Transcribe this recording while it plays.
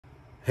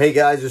Hey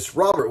guys, it's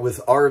Robert with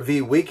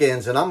RV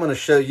Weekends, and I'm going to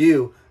show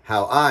you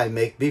how I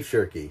make beef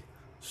jerky.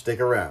 Stick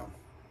around.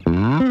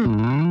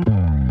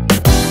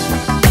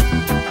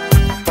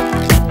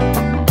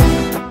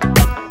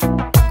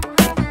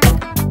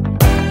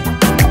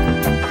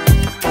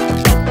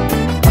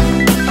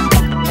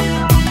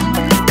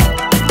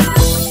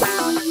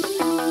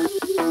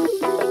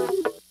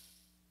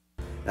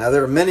 Now,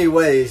 there are many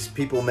ways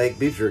people make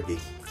beef jerky.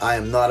 I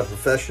am not a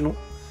professional.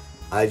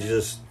 I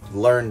just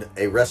learned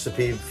a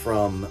recipe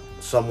from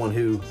someone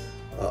who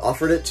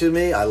offered it to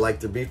me. I like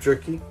their beef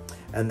jerky,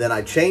 and then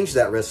I changed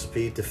that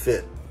recipe to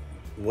fit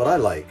what I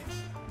like.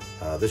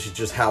 This is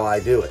just how I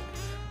do it.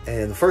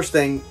 And the first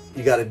thing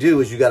you got to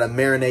do is you got to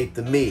marinate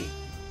the meat,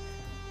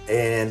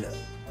 and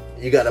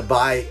you got to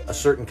buy a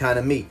certain kind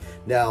of meat.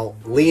 Now,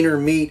 leaner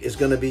meat is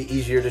going to be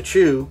easier to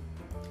chew.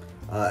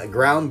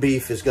 Ground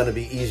beef is going to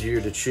be easier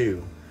to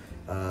chew.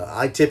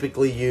 I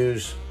typically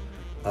use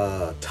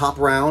top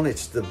round.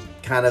 It's the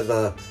kind of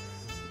the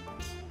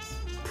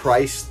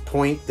price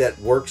point that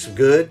works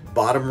good.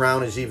 Bottom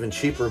round is even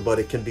cheaper, but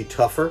it can be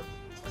tougher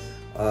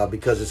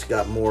because it's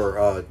got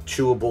more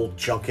chewable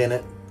junk in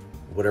it,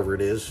 whatever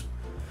it is.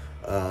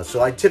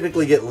 So I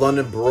typically get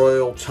London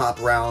broil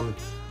top round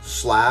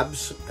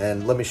slabs,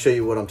 and let me show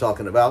you what I'm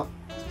talking about.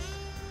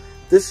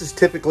 This is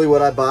typically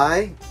what I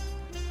buy.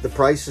 The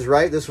price is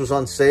right. This was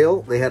on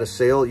sale. They had a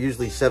sale,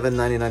 usually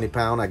 $7.99 a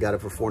pound. I got it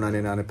for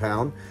 $4.99 a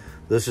pound.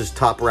 This is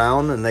top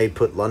round, and they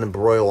put London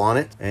broil on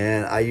it.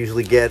 And I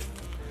usually get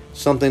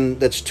something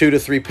that's 2 to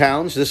 3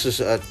 pounds. This is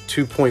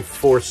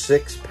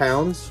 2.46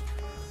 pounds.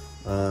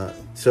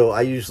 So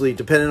I usually,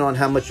 depending on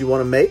how much you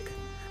want to make,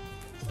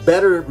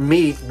 better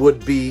meat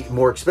would be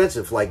more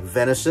expensive, like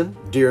venison,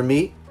 deer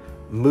meat,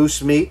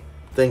 moose meat,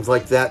 things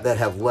like that that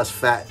have less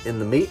fat in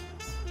the meat.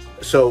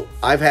 So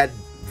I've had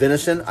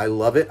venison, I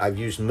love it. I've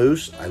used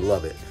moose, I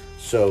love it.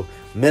 So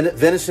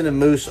venison and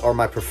moose are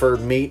my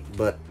preferred meat,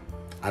 but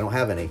I don't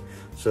have any.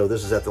 So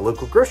this is at the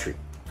local grocery.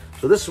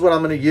 So this is what I'm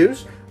going to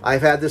use.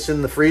 I've had this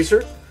in the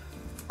freezer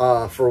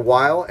for a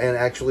while, and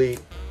actually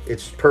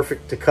it's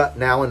perfect to cut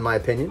now, in my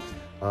opinion.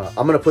 I'm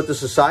going to put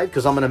this aside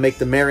because I'm going to make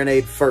the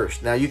marinade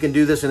first. Now, you can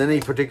do this in any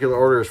particular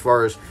order, as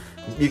far as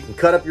you can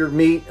cut up your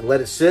meat and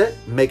let it sit,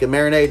 make a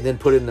marinade, and then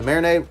put it in the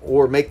marinade,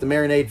 or make the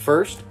marinade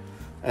first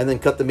and then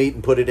cut the meat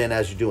and put it in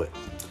as you do it.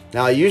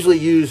 Now, I usually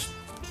use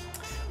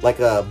like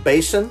a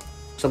basin,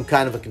 some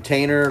kind of a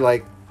container,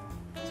 like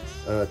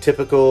a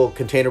typical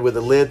container with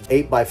a lid,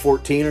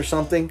 8x14 or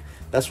something.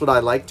 That's what I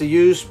like to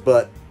use,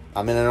 but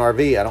I'm in an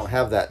RV. I don't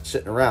have that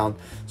sitting around.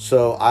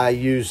 So I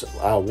use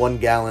a 1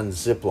 gallon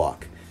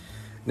Ziploc.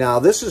 Now,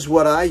 this is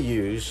what I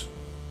use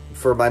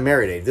for my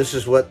marinade. This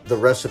is what the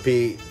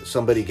recipe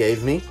somebody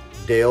gave me,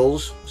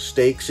 Dale's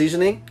steak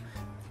seasoning.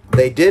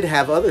 They did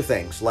have other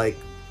things like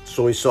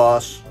soy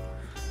sauce.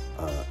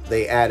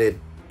 They added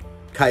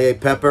cayenne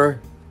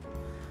pepper.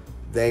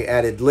 They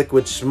added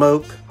liquid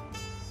smoke,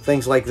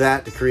 things like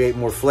that to create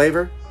more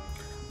flavor.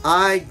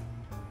 I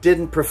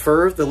didn't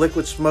prefer the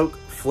liquid smoke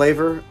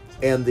flavor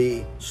and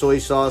the soy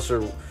sauce,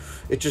 or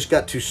it just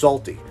got too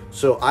salty.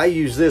 So I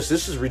use this.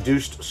 This is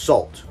reduced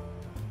salt,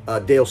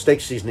 Dale steak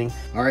seasoning.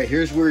 All right,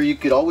 here's where you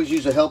could always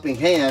use a helping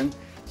hand.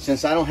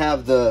 Since I don't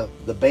have the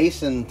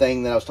basin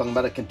thing that I was talking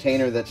about, a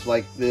container that's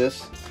like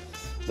this,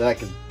 that I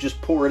could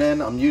just pour it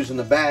in. I'm using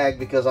the bag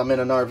because I'm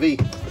in an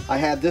RV. I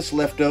had this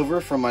left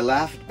over from my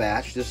last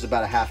batch. This is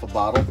about a half a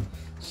bottle.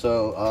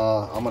 So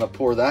I'm gonna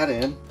pour that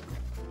in.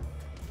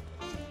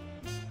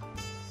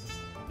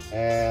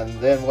 And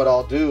then what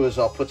I'll do is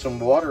I'll put some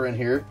water in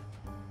here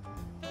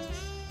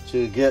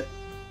to get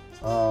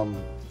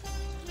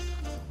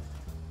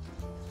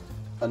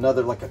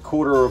another, like a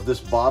quarter of this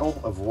bottle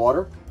of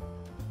water.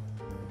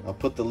 I'll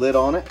put the lid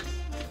on it.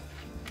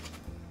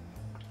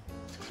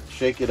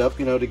 Shake it up,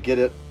 you know, to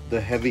get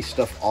the heavy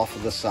stuff off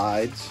of the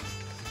sides.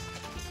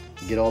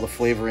 Get all the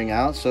flavoring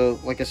out. So,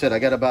 like I said, I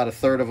got about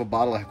 1/3 of a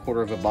bottle,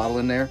 1/4 of a bottle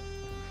in there.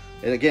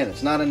 And again,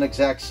 it's not an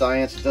exact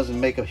science. It doesn't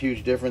make a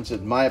huge difference,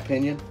 in my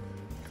opinion.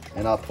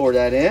 And I'll pour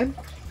that in.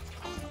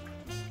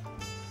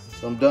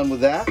 So I'm done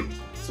with that.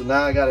 So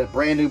now I got a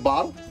brand new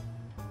bottle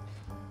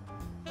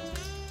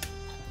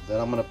that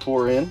I'm going to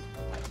pour in.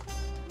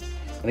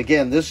 And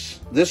again, this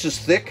is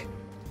thick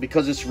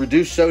because it's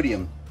reduced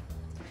sodium.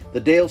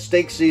 The Dale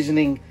steak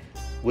seasoning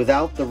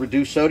without the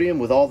reduced sodium,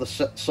 with all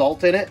the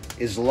salt in it,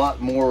 is a lot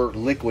more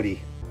liquidy.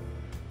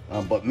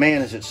 But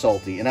man, is it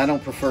salty, and I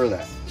don't prefer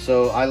that.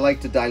 So I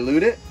like to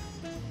dilute it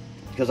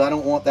because I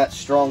don't want that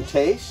strong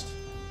taste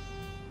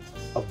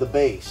of the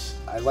base.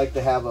 I like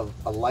to have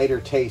a lighter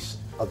taste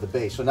of the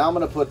base. So now I'm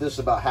going to put this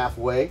about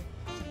halfway.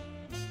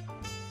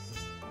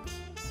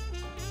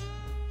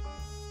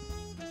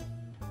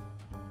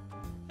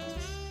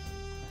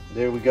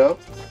 There we go.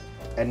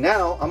 And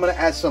now I'm going to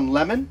add some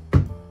lemon.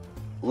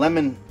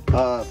 Lemon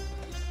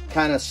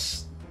kind of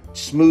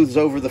smooths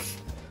over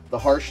the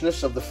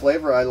harshness of the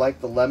flavor. I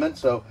like the lemon,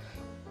 so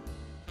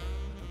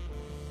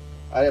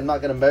I am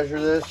not going to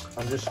measure this.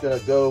 I'm just going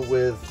to go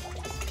with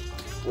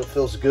what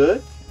feels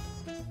good.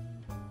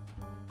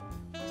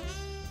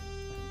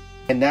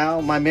 And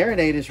now my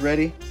marinade is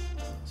ready.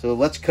 So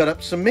let's cut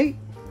up some meat.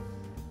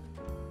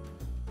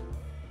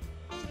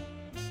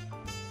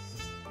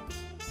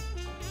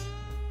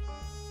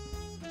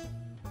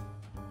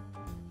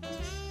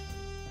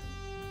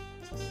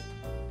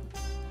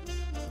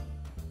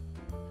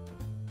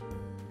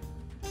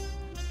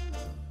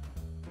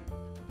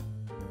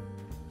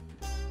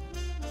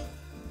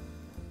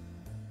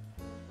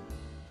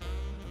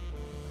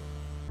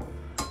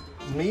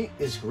 Meat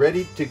is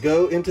ready to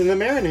go into the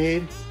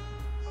marinade.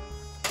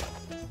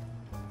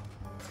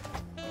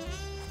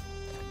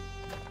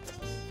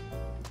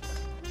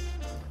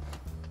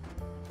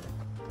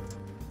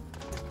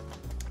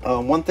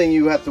 One thing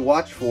you have to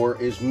watch for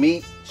is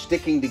meat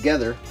sticking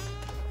together.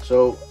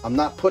 So I'm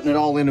not putting it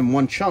all in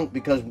one chunk,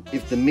 because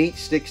if the meat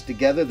sticks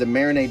together, the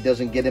marinade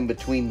doesn't get in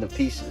between the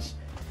pieces.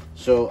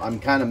 So I'm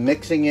kind of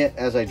mixing it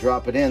as I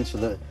drop it in, so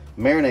the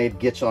marinade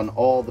gets on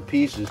all the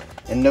pieces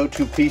and no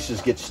two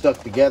pieces get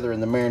stuck together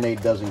and the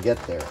marinade doesn't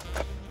get there.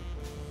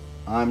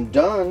 I'm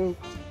done.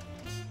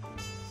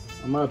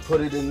 I'm going to put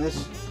it in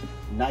this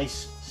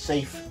nice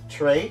safe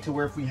tray to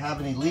where if we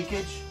have any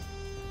leakage,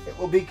 it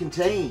will be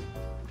contained.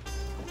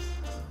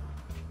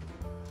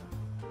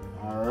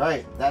 All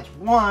right, that's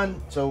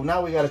one. So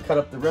now we got to cut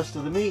up the rest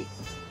of the meat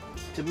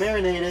to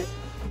marinate it.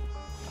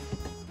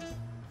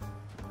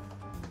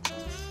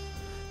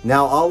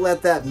 Now I'll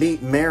let that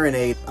meat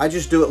marinate. I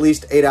just do at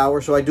least 8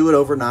 hours, so I do it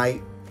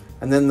overnight,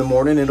 and then in the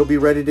morning it'll be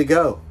ready to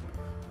go.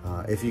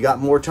 If you got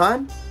more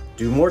time,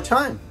 do more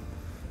time.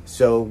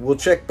 So we'll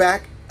check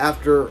back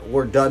after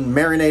we're done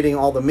marinating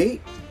all the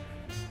meat,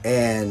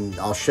 and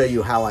I'll show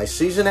you how I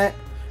season it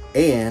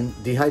and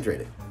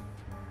dehydrate it.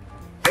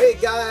 Hey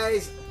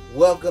guys,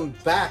 welcome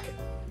back.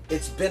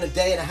 It's been a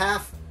day and a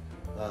half.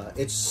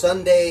 It's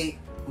Sunday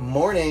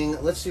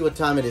morning. Let's see what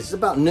time it is. It's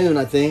about noon,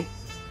 I think.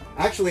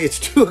 Actually, it's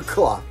 2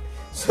 o'clock.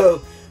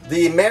 So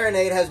the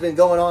marinade has been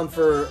going on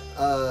for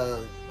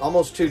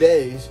almost 2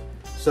 days.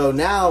 So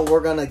now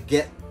we're gonna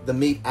get the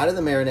meat out of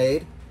the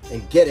marinade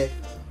and get it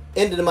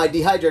into my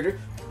dehydrator.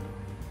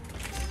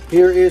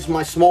 Here is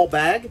my small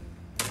bag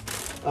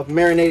of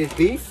marinated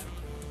beef.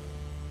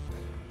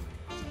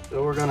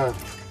 So we're gonna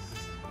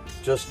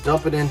just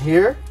dump it in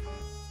here.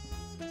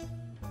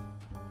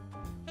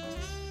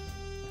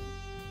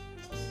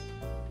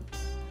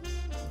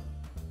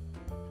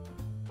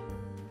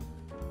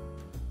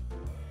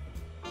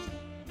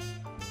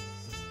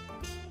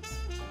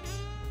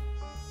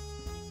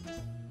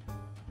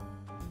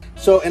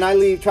 So, and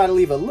I try to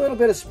leave a little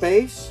bit of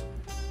space.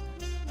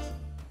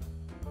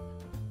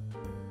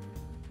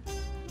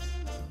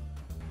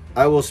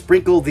 I will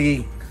sprinkle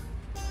the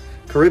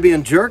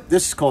Caribbean jerk.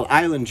 This is called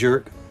island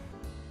jerk.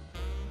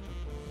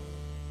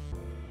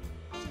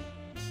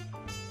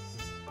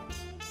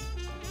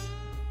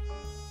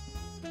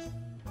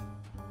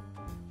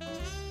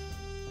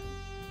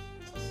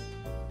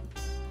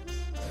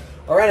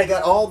 All right, I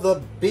got all the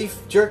beef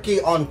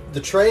jerky on the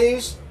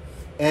trays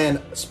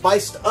and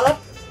spiced up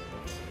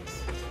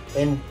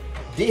and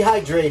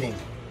dehydrating,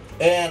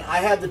 and I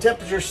have the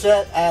temperature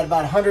set at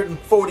about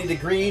 140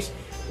 degrees.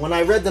 When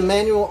I read the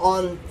manual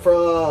on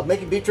for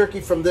making beef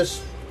jerky from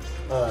this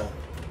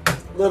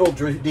little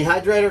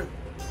dehydrator,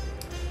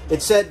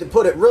 it said to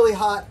put it really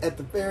hot at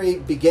the very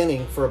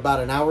beginning for about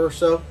an hour or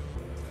so,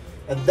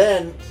 and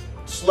then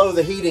slow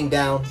the heating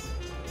down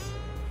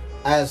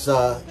as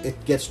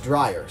it gets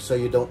drier, so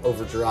you don't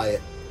over dry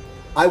it.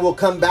 I will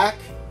come back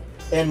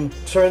and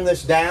turn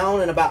this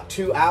down in about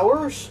 2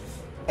 hours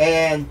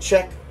and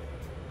check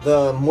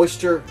the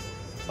moisture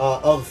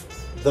of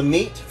the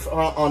meat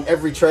on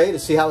every tray to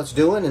see how it's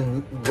doing,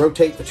 and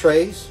rotate the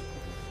trays.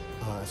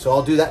 So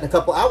I'll do that in a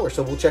couple hours,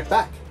 so we'll check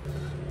back.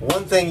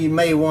 One thing you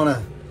may want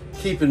to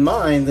keep in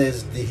mind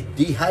is the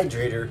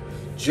dehydrator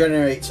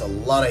generates a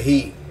lot of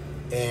heat,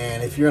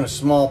 and if you're in a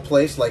small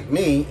place like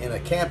me in a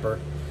camper,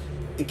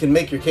 it can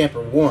make your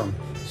camper warm.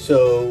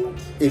 So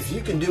if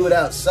you can do it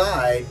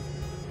outside,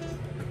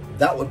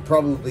 that would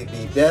probably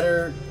be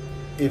better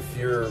if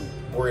you're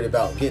worried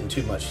about getting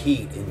too much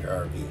heat in your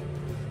RV.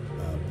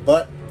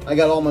 But I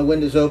got all my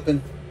windows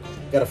open,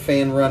 got a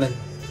fan running,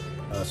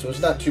 so it's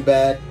not too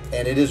bad,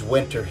 and it is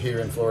winter here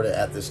in Florida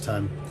at this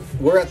time.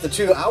 We're at the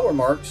 2 hour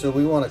mark, so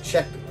we want to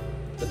check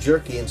the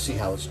jerky and see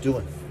how it's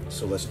doing.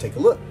 So let's take a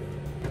look.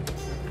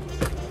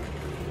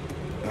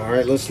 All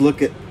right, let's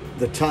look at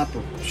the top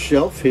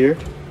shelf here.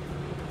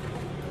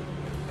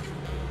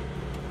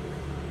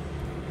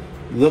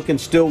 Looking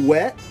still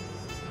wet,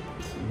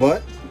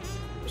 but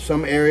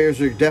some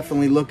areas are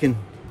definitely looking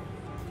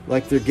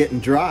like they're getting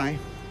dry.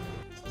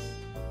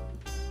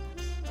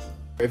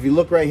 If you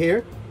look right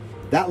here,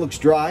 that looks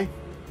dry,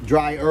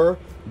 drier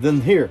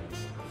than here.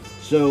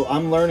 So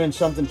I'm learning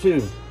something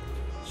too.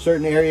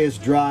 Certain areas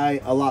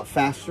dry a lot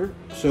faster.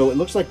 So it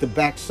looks like the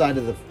back side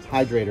of the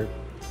hydrator,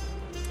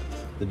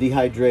 the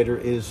dehydrator,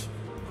 is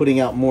putting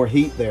out more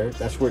heat there.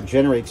 That's where it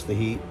generates the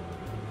heat.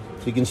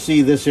 So you can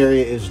see this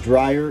area is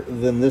drier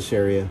than this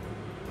area.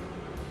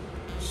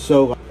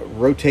 So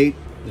rotate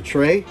the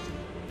tray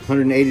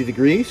 180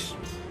 degrees.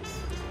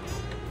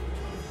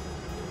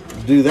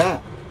 Do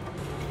that.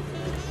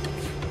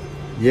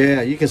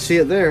 Yeah, you can see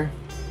it there.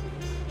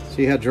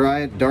 See how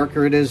dry,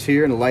 darker it is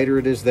here and lighter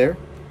it is there?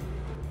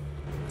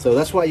 So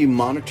that's why you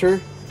monitor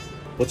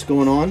what's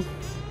going on.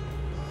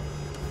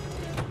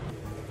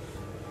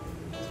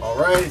 All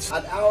right, it's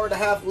an hour and a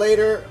half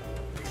later.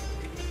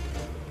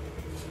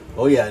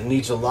 Oh yeah, it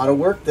needs a lot of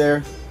work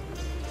there.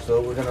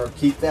 So we're gonna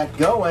keep that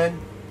going.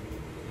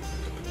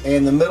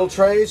 And the middle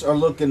trays are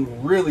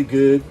looking really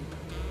good.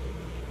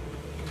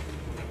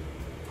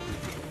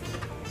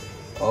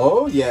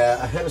 Oh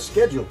yeah, ahead of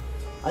schedule.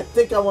 I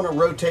think I want to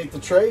rotate the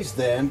trays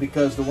then,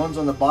 because the ones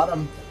on the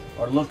bottom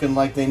are looking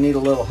like they need a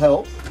little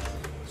help.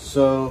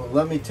 So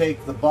let me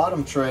take the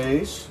bottom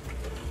trays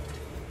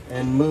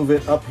and move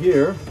it up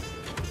here,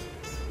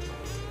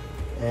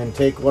 and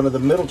take one of the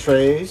middle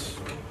trays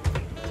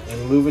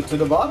and move it to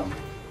the bottom.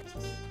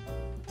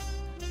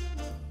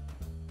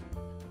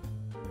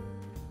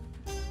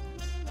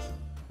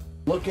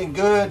 Looking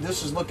good.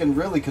 This is looking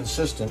really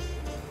consistent.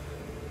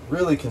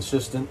 Really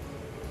consistent.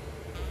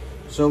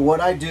 So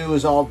what I do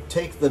is I'll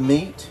take the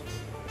meat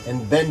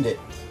and bend it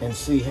and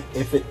see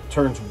if it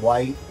turns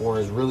white or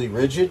is really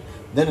rigid.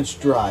 Then it's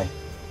dry.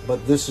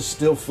 But this is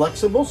still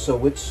flexible,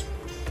 so it's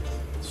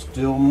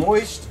still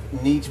moist.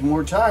 Needs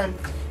more time.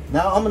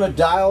 Now I'm going to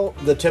dial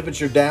the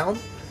temperature down.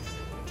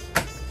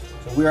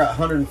 So we're at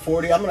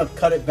 140. I'm going to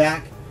cut it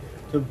back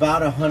to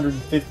about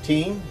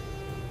 115.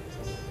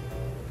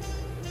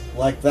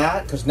 Like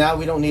that, because now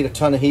we don't need a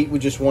ton of heat. We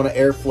just want an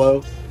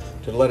airflow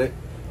to let it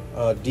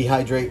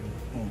dehydrate,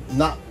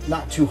 not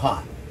too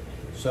hot.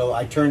 So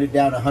I turned it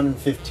down to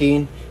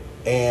 115,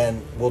 and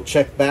we'll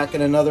check back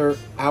in another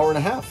hour and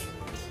a half.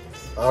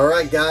 All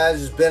right,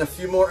 guys, it's been a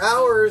few more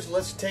hours.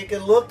 Let's take a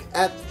look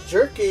at the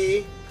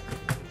jerky.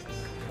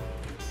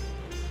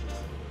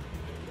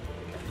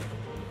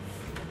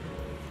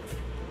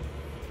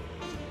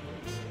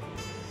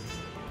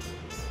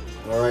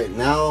 All right,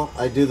 now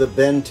I do the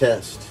bend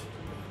test.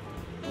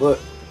 Look,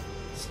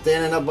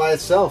 standing up by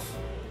itself.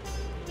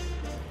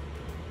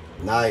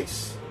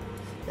 Nice.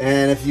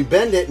 And if you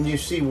bend it and you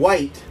see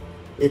white,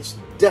 it's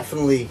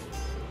definitely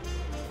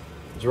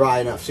dry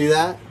enough. See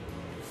that?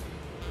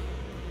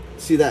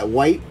 See that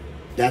white?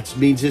 That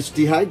means it's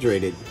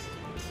dehydrated.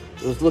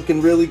 It's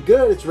looking really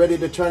good. It's ready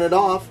to turn it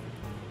off.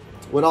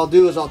 What I'll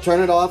do is I'll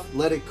turn it off,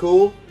 let it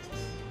cool.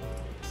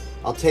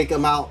 I'll take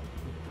them out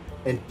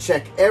and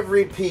check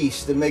every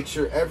piece to make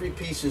sure every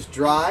piece is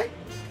dry.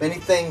 If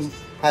anything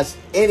has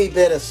any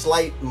bit of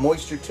slight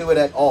moisture to it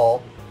at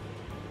all,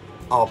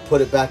 I'll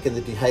put it back in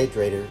the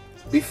dehydrator.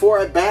 Before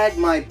I bag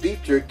my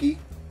beef jerky,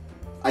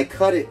 I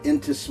cut it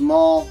into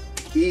small,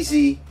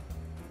 easy,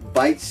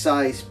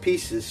 bite-sized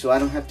pieces so I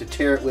don't have to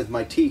tear it with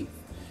my teeth.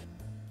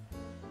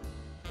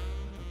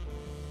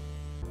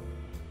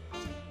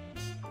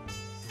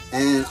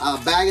 And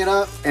I'll bag it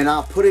up and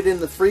I'll put it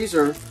in the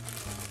freezer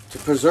to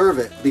preserve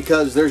it,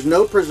 because there's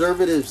no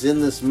preservatives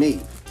in this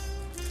meat.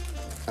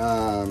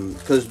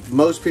 Because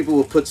most people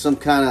will put some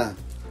kind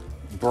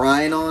of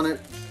brine on it,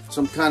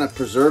 some kind of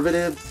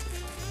preservative,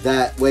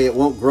 that way it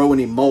won't grow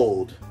any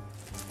mold.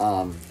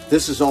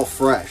 This is all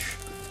fresh,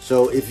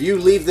 so if you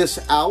leave this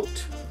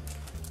out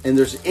and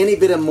there's any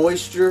bit of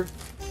moisture,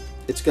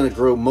 it's going to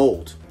grow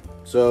mold.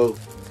 So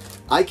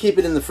I keep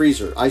it in the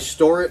freezer. I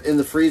store it in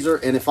the freezer,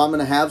 and if I'm going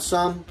to have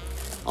some,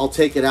 I'll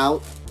take it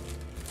out.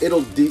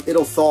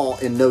 It'll thaw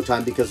in no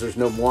time because there's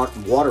no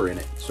water in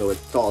it, so it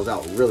thaws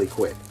out really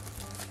quick.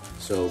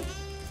 So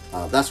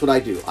that's what I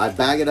do. I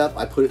bag it up,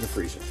 I put it in the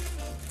freezer.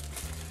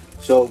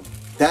 So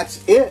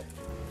that's it.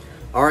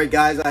 All right,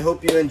 guys, I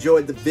hope you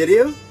enjoyed the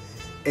video.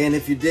 And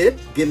if you did,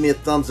 give me a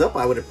thumbs up.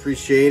 I would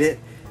appreciate it.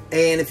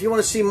 And if you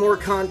want to see more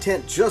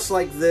content just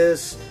like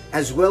this,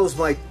 as well as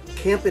my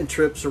camping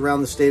trips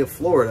around the state of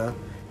Florida,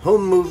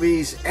 home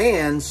movies,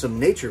 and some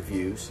nature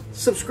views,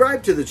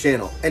 subscribe to the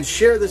channel and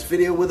share this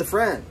video with a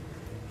friend.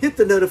 Hit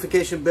the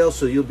notification bell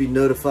so you'll be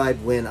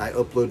notified when I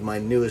upload my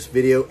newest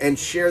video, and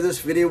share this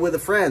video with a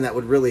friend. That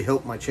would really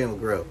help my channel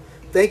grow.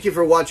 Thank you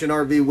for watching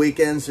RV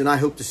Weekends, and I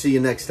hope to see you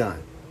next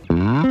time.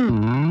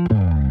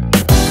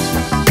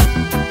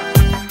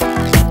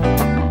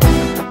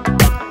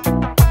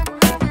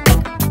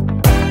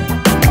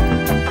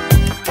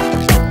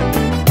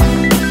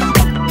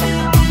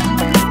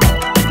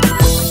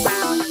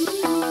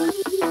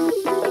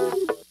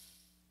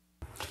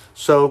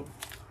 So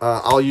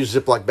I'll use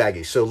Ziploc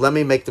baggies. So let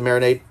me make the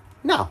marinade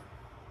now.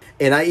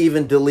 And I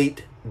even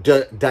dilute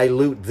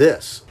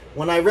this.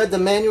 When I read the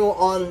manual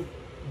on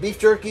beef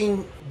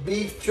jerky,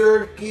 it's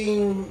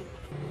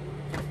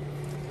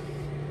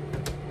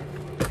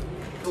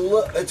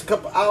a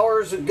couple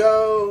hours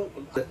ago.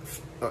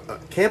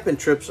 Camping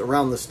trips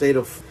around the state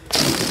of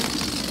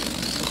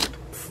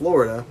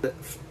Florida.